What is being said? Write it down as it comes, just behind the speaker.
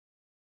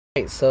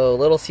Alright, so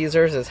Little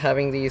Caesars is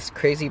having these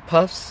crazy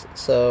puffs,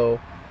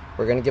 so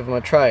we're gonna give them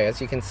a try.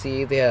 As you can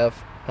see, they have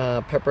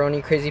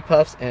pepperoni crazy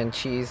puffs and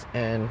cheese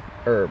and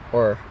herb,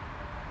 or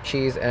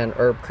cheese and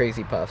herb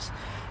crazy puffs.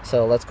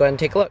 So let's go ahead and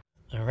take a look.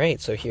 Alright,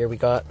 so here we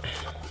got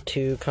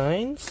two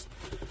kinds.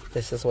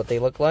 This is what they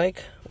look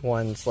like.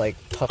 One's like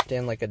puffed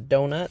in like a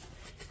donut,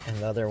 and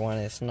the other one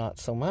is not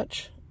so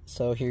much.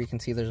 So here you can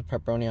see there's a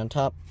pepperoni on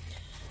top.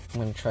 I'm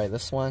gonna try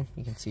this one.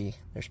 You can see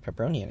there's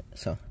pepperoni in it,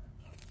 so.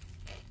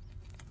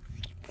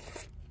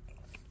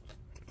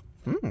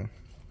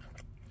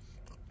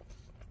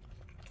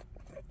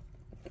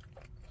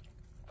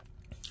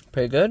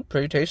 Pretty good,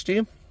 pretty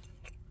tasty.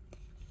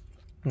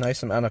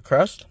 Nice amount of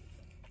crust.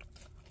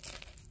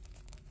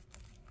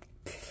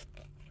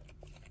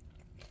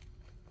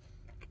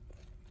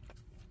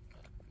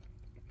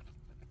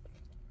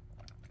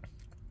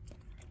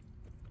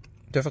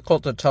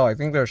 Difficult to tell. I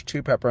think there's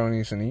 2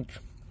 pepperonis in each.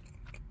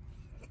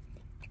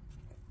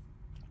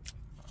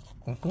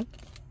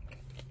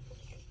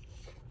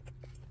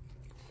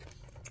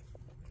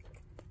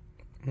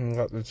 And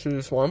got the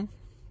cheese one.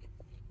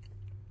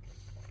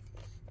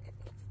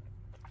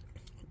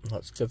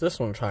 Let's give this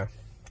one a try.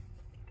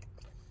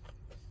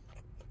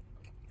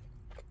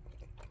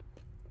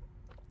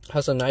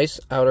 Has a nice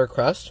outer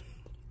crust,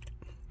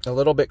 a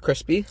little bit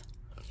crispy.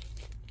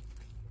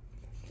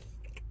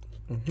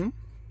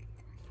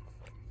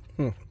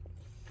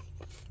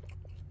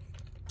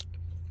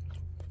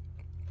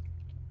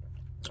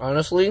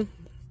 Honestly,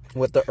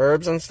 with the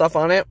herbs and stuff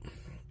on it,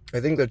 I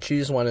think the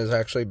cheese one is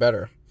actually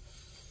better.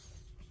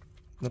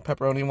 The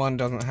pepperoni one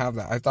doesn't have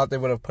that. I thought they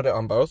would have put it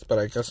on both, but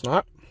I guess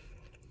not.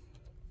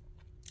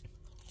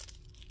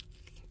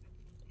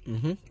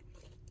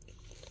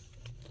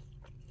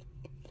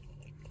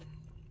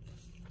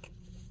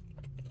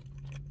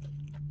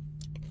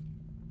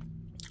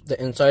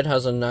 The inside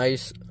has a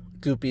nice,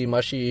 goopy,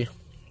 mushy,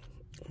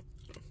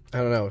 I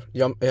don't know,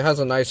 it has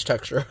a nice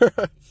texture.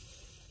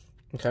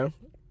 Okay.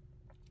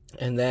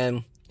 And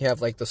then you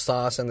have like the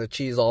sauce and the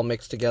cheese all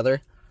mixed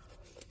together.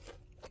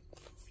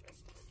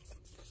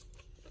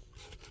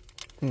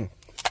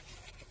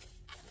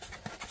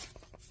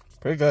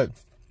 Pretty good.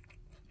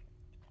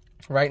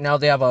 Right now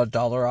they have a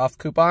 $1 off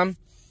coupon.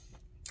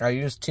 I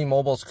used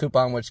T-Mobile's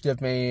coupon, which gives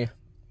me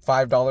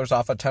 $5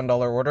 off a $10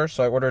 order.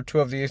 So I ordered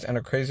 2 of these and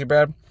a crazy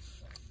bread.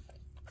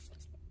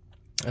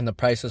 And the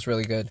price is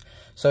really good.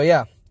 So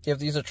yeah, give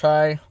these a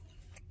try.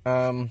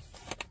 What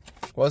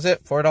was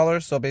it?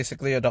 $4? So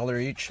basically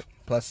 $1 each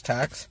plus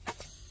tax.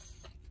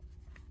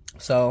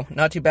 So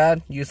not too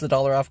bad. Use the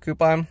 $1 off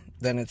coupon.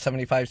 Then it's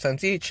 75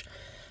 cents each.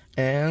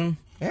 And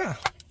yeah,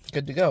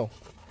 good to go.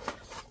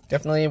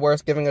 Definitely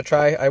worth giving a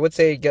try. I would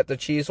say get the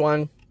cheese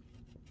one.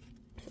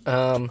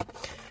 Yeah,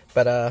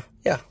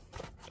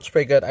 it's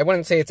pretty good. I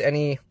wouldn't say it's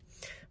any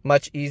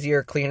much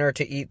easier, cleaner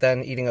to eat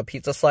than eating a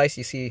pizza slice.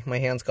 You see my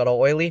hands got all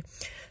oily.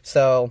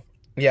 So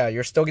yeah,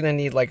 you're still gonna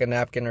need like a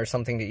napkin or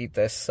something to eat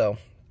this. So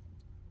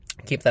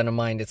keep that in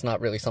mind. It's not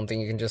really something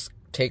you can just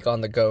take on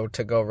the go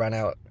to go run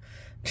out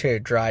to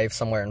drive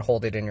somewhere and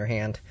hold it in your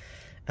hand.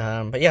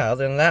 But yeah,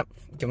 other than that,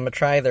 give them a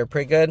try. They're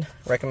pretty good.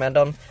 Recommend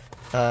them.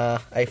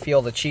 I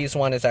feel the cheese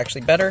one is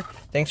actually better.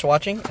 Thanks for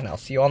watching, and I'll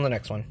see you on the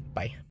next one.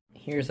 Bye.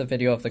 Here's a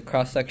video of the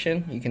cross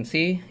section. You can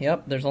see,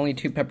 yep, there's only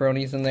 2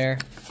 pepperonis in there,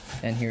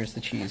 and here's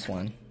the cheese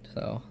one.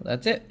 So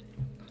that's it.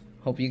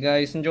 Hope you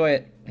guys enjoy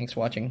it. Thanks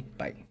for watching.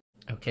 Bye.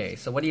 Okay,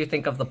 so what do you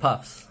think of the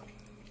puffs?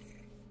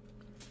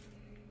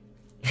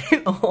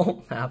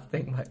 Oh, half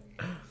thing. But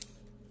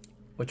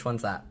which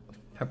one's that?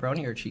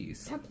 Pepperoni or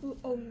cheese?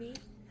 Pepperoni.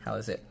 How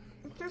is it?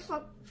 It tastes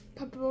like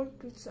pepperoni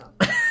pizza.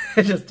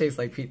 It just tastes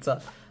like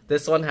pizza.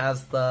 This one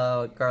has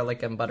the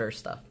garlic and butter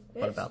stuff.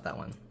 Yes. What about that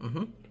one?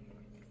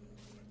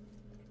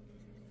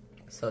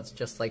 So it's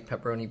just like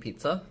pepperoni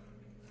pizza.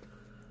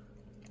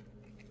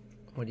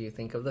 What do you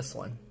think of this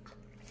one?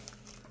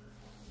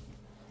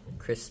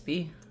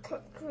 Crispy.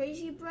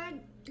 Crazy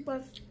bread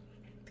with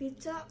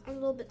pizza and a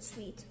little bit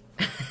sweet.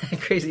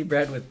 Crazy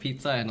bread with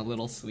pizza and a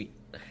little sweet.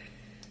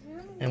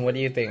 And what do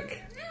you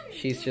think?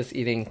 She's just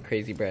eating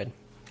crazy bread.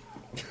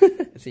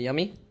 Is it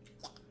yummy?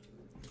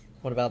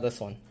 What about this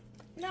one?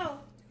 No.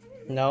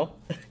 No?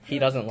 He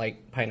doesn't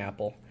like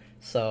pineapple.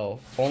 So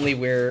only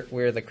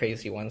we're the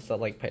crazy ones that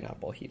like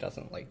pineapple. He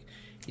doesn't like.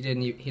 He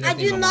doesn't I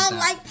do even not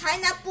want that. like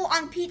pineapple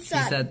on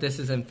pizza. He said this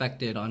is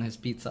infected on his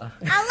pizza.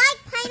 I like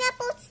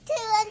pineapples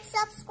too, and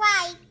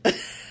subscribe.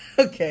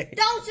 Okay.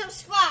 Don't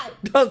subscribe.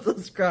 Don't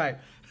subscribe.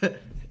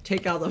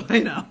 Take out the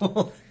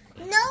pineapple.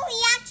 No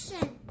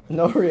reaction.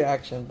 No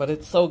reaction, but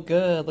it's so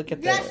good. Look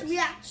at Yes, this.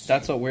 reaction.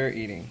 That's what we're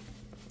eating.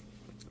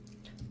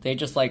 They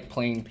just like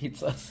plain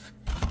pizzas.